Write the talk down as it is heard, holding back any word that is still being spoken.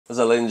What's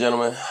up, ladies and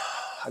gentlemen?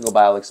 I go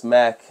by Alex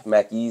Mack.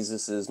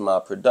 Mackeezus is my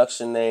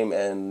production name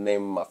and the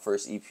name of my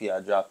first EP I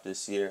dropped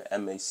this year,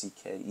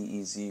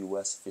 Mackeezus.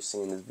 If you're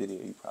seeing this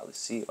video, you probably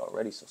see it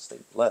already, so stay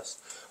blessed.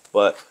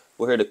 But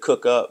we're here to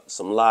cook up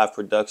some live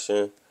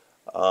production.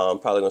 I'm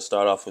probably going to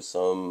start off with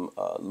some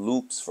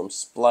loops from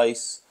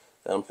Splice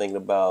that I'm thinking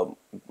about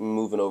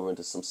moving over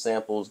into some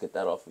samples, get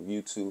that off of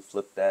YouTube,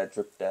 flip that,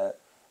 drip that.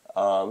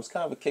 It's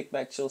kind of a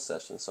kickback chill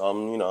session, so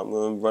I'm going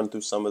to run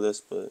through some of this,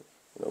 but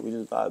we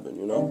just vibing,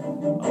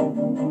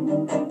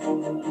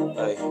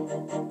 Hey.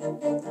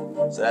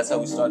 So that's how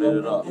we started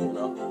it off,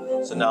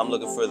 So now I'm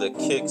looking for the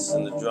kicks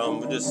and the drum.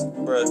 We're just,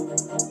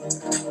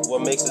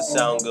 what makes it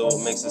sound good,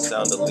 what makes it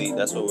sound elite,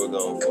 that's what we're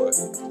going for.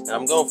 And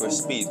I'm going for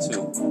speed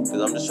too, because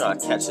I'm just trying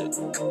to catch it.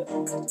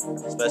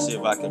 Especially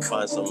if I can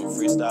find some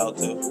freestyle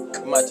too.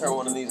 We might turn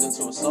one of these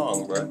into a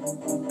song,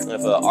 And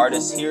if an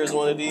artist hears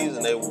one of these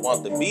and they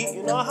want the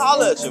beat,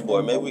 holla at your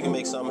boy. Maybe we can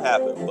make something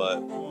happen,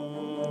 but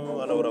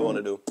I know what I want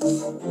to do.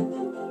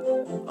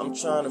 I'm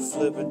trying to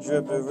flip it,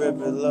 drip it, rip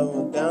it,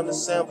 low down the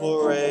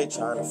sample rate,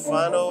 trying to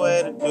find a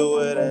way to do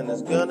it, and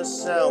it's gonna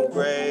sound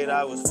great.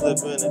 I was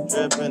flipping and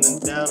dripping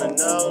and down and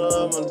out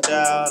of my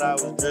doubt. I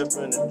was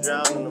dripping and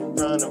drowning, I'm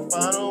trying to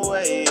find a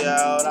way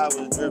out. I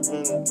was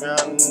dripping and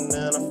drowning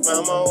and I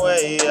found my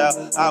way out.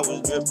 I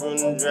was dripping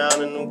and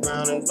drowning, I'm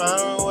drowning,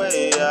 found a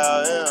way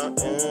out.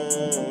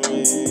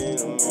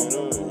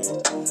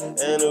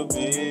 And it'll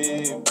be,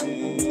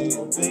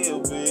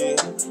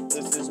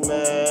 if it's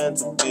meant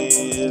to be,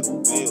 it'll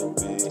be.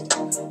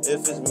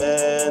 If it's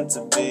meant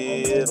to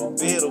be, it'll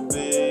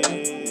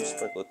be.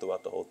 Sprinkle it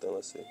throughout the whole thing,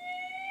 let's see.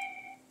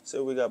 See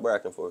what we got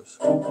bracking for us.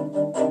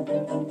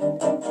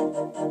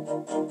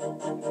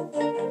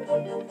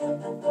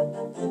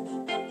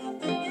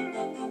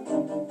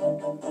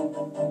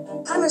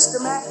 Hi, Mr.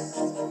 Mack.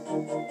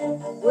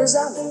 Where's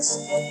Alex?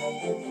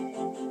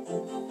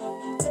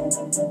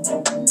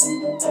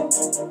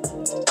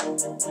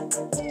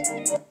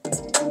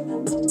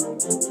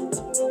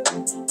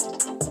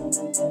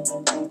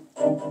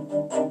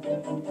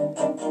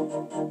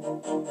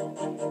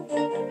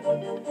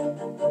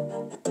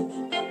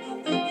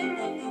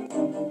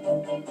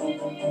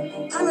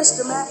 Hi,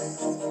 Mr. Mack.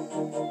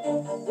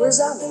 Where's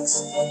Alex?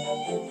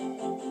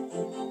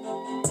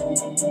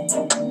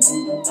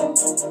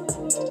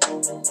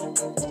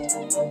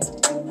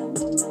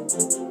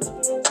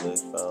 They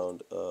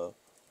found a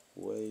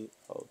way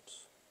out.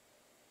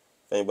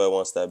 If anybody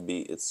wants that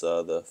beat, it's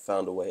the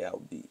Found a Way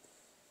Out beat.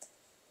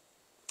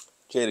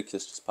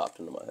 Jadakiss just popped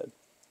into my head.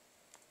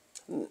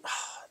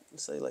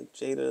 Say like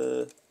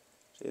Jadakiss.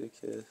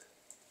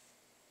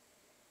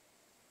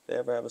 They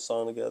ever have a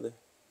song together?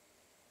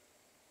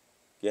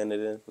 Getting it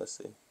in? Let's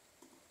see.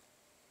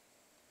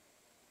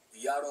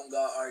 Y'all don't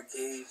got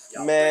arcades.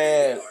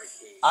 Man,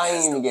 I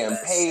ain't even getting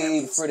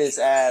paid for this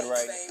ad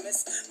right now.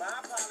 My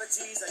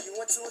apologies. Are you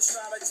into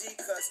astrology?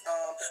 Cause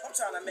I'm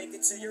trying to make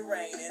it to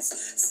Uranus.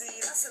 See,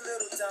 that's a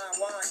little Don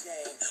Juan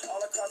game. All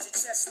across your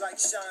chest like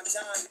Sean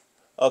John.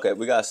 Okay,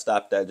 we gotta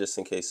stop that just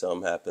in case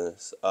something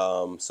happens.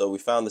 So we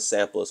found the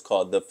sample. It's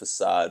called The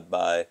Facade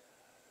by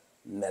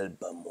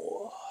Melba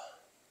Moore.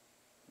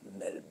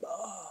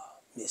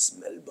 Miss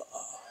Melba.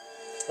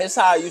 That's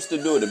how I used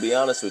to do it, to be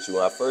honest with you.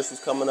 When I first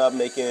was coming up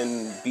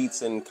making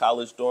beats in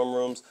college dorm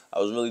rooms, I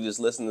was really just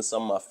listening to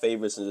some of my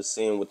favorites and just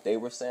seeing what they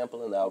were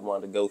sampling. I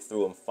wanted to go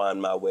through and find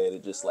my way to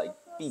just like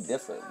be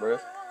different, bro.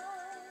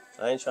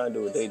 I ain't trying to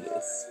do what they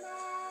did.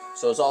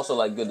 So it's also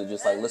like good to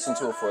just like listen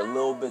to it for a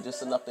little bit,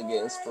 just enough to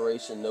get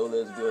inspiration, know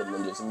that it's good, and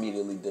then just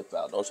immediately dip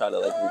out. Don't try to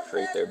like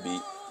recreate their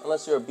beat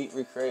unless you're a beat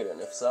recreator, and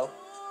if so,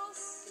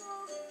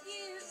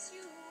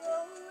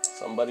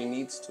 somebody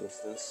needs to.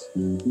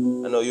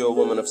 I know you're a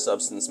woman of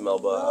substance,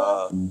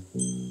 Melba.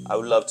 I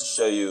would love to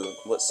show you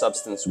what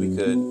substance we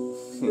could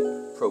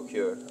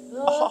procure.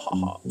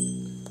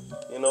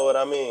 You know what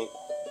I mean?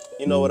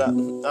 You know what I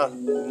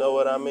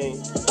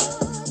mean?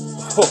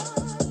 Oh,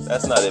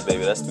 that's not it,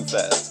 baby. That's too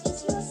fast.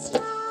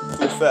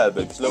 Too fast,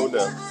 baby. Slow it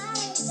down.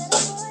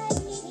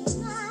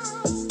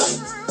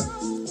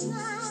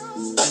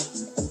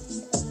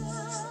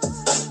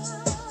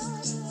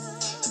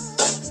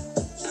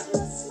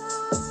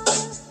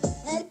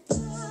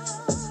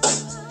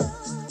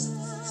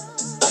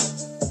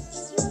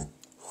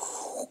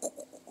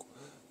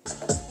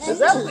 Does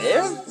that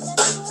land?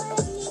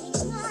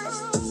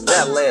 If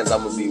that lands,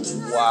 I'm gonna be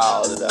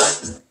wilded out.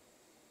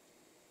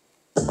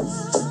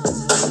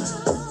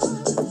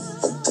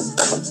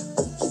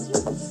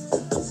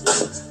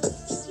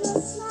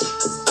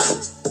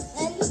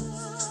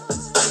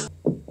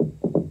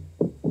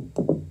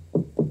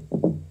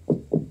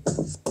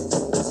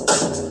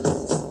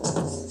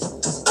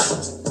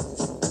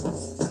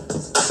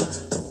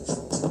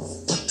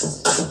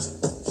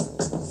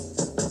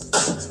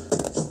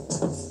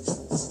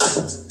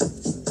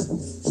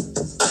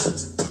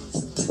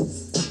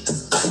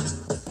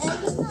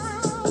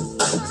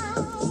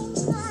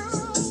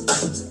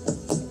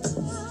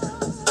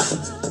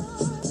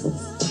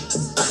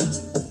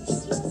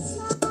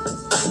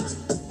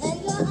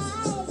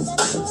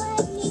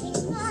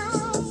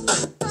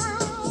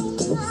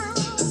 You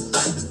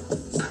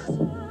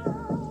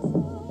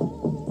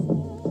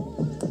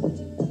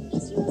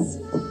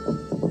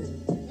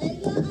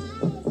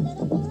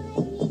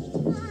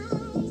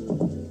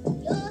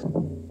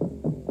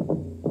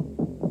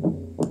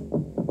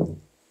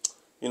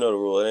know the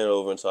rule. It ain't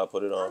over until I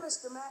put it Hi, on.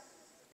 Mr. Mack.